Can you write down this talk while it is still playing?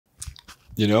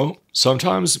You know,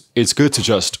 sometimes it's good to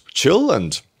just chill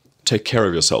and take care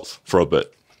of yourself for a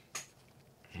bit.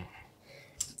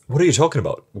 What are you talking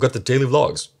about? We've got the daily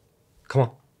vlogs. Come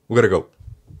on, we gotta go.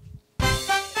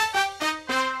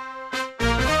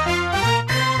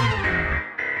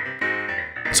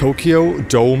 Tokyo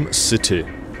Dome City,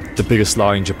 the biggest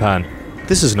lie in Japan.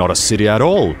 This is not a city at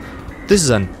all. This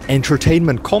is an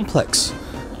entertainment complex.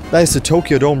 There's the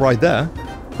Tokyo Dome right there,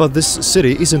 but this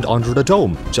city isn't under the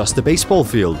dome, just the baseball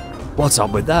field. What's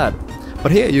up with that?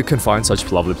 But here you can find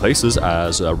such lovely places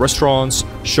as restaurants,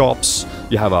 shops,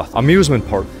 you have an amusement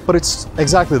park. But it's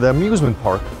exactly the amusement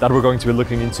park that we're going to be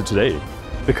looking into today.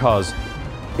 Because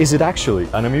is it actually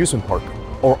an amusement park?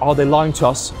 Or are they lying to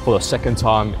us for the second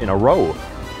time in a row?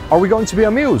 Are we going to be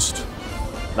amused?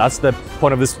 That's the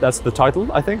point of this, that's the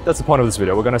title, I think. That's the point of this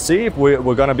video. We're gonna see if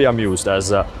we're gonna be amused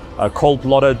as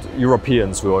cold-blooded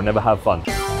Europeans who will never have fun.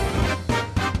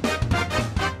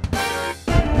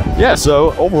 Yeah,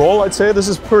 so overall I'd say this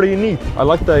is pretty neat. I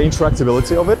like the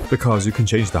interactability of it. Because you can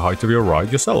change the height of your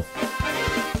ride yourself.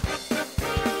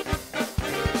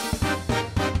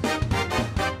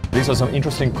 These are some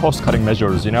interesting cost-cutting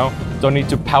measures, you know? Don't need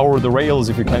to power the rails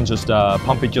if you can just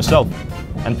pump it yourself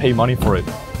and pay money for it.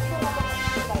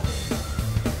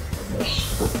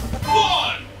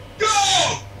 One,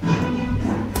 go!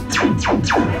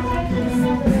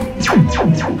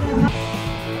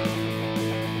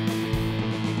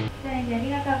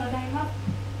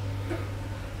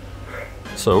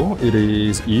 So it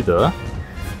is either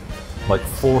like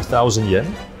 4,000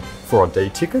 yen for a day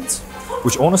ticket,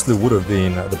 which honestly would have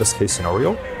been the best case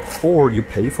scenario, or you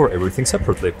pay for everything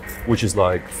separately, which is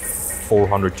like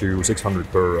 400 to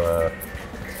 600 per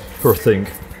thing.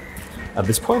 At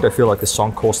this point, I feel like the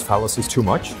sunk cost fallacy is too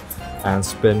much, and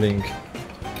spending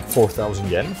 4,000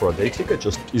 yen for a day ticket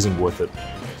just isn't worth it.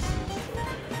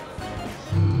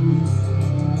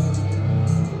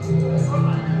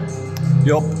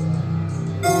 Yup.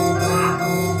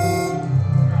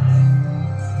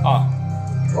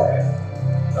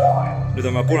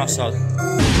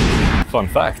 Fun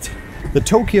fact. The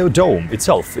Tokyo Dome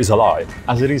itself is a lie,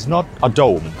 as it is not a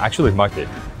dome. Actually, it might be.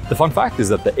 The fun fact is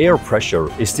that the air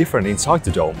pressure is different inside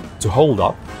the dome to hold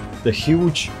up the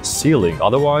huge ceiling.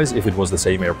 Otherwise, if it was the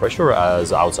same air pressure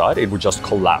as outside, it would just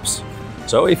collapse.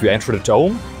 So if you enter the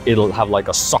dome, it'll have like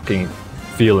a sucking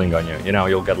feeling on you. You know,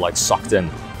 you'll get like sucked in.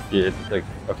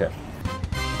 Okay.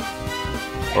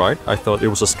 Right, I thought it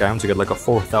was a scam to get like a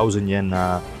 4,000 yen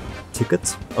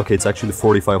ticket. Okay, it's actually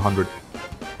 4,500.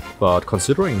 But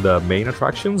considering the main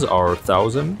attractions are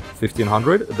 1,000,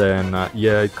 1,500, then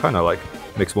yeah, it kind of like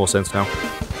makes more sense now.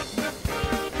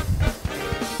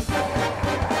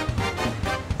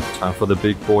 Time for the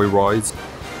big boy rides.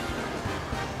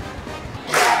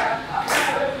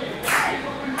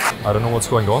 I don't know what's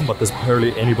going on, but there's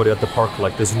barely anybody at the park.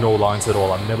 Like, there's no lines at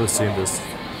all. I've never seen this.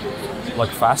 Like,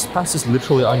 Fast Pass is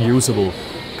literally unusable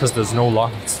because there's no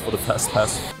lines for the Fast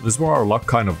Pass. This is where our luck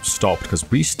kind of stopped, because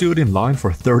we stood in line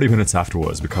for 30 minutes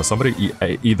afterwards because somebody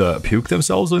either puked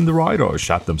themselves in the ride or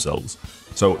shat themselves.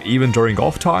 So even during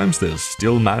off times, they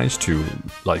still managed to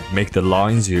like make the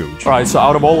lines huge. Alright, so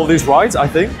out of all of these rides, I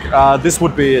think this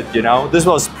would be it, you know? This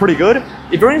was pretty good.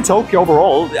 If you're in Tokyo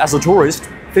overall, as a tourist,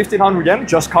 1,500 yen,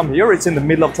 just come here. It's in the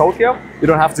middle of Tokyo. You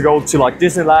don't have to go to like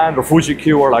Disneyland or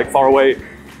Fuji-Q or like far away.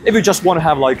 If you just want to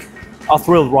have like a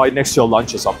thrill ride next to your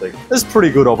lunch or something. This is pretty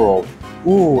good overall.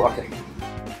 Ooh, okay.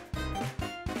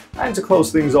 And to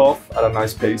close things off at a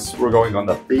nice pace, we're going on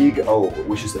the Big O,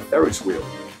 which is the Ferris wheel.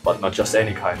 But not just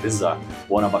any kind, this is a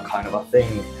one of a kind of a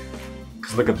thing.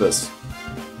 Because look at this.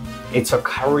 It's a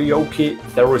karaoke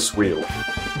Ferris wheel.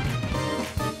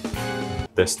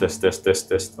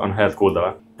 This. On helt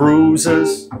cool.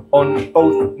 Bruises on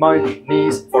both my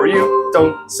knees for you.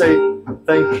 Don't say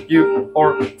thank you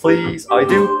or please, I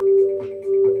do.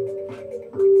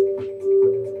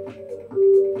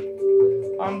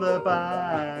 I'm the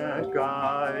bad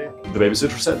guy. The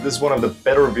babysitter said this is one of the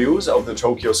better views of the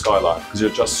Tokyo skyline because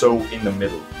you're just so in the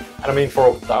middle. And I mean,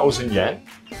 for 1,000 yen,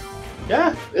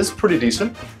 yeah, it's pretty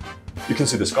decent. You can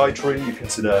see the Sky Tree, you can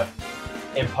see the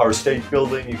Empire State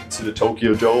Building, you can see the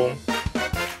Tokyo Dome.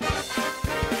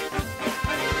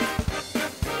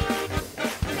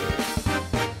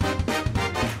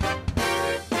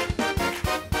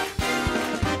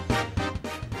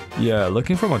 Yeah,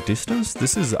 looking from a distance,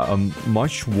 this is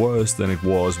much worse than it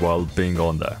was while being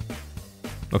on there.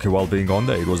 Okay, while being on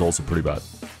there, it was also pretty bad.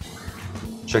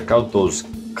 Check out those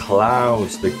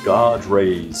clouds, the God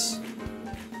rays.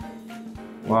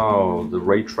 Wow, the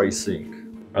ray tracing.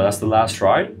 Well, that's the last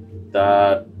ride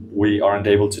that we aren't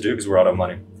able to do because we're out of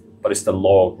money. But it's the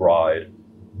log ride.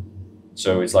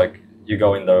 So it's like You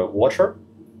go in the water,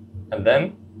 and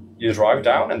then you drive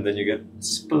down, and then you get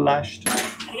splashed.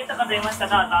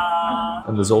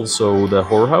 And there's also the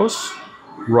horror house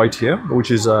right here,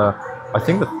 which is I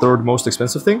think the third most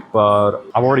expensive thing, but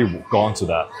I've already gone to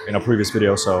that in a previous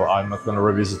video, so I'm not gonna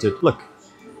revisit it. Look,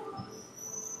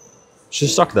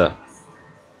 she's stuck there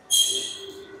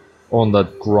on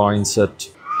that grind set.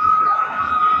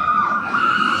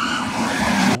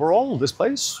 Overall, this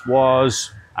place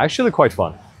was actually quite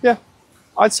fun. Yeah,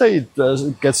 I'd say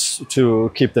it gets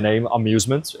to keep the name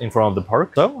Amusement in front of the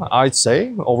park. So I'd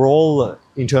say overall,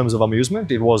 in terms of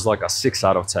amusement, it was like a 6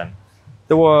 out of 10.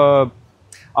 There were,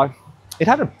 it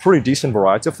had a pretty decent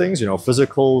variety of things, you know,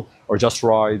 physical or just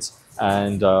rides,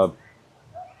 and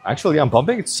actually I'm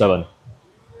pumping it 7.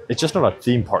 It's just not a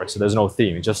theme park, so there's no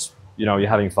theme. It's just, you know, you're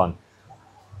having fun.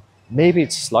 Maybe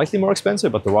it's slightly more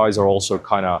expensive, but the rides are also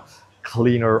kind of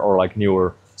cleaner or like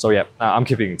newer. So yeah, I'm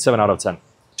keeping it 7 out of 10.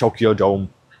 Tokyo Dome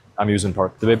Amusement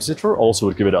Park. The babysitter also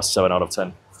would give it a 7 out of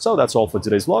 10. So that's all for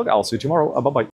today's vlog. I'll see you tomorrow. Bye-bye.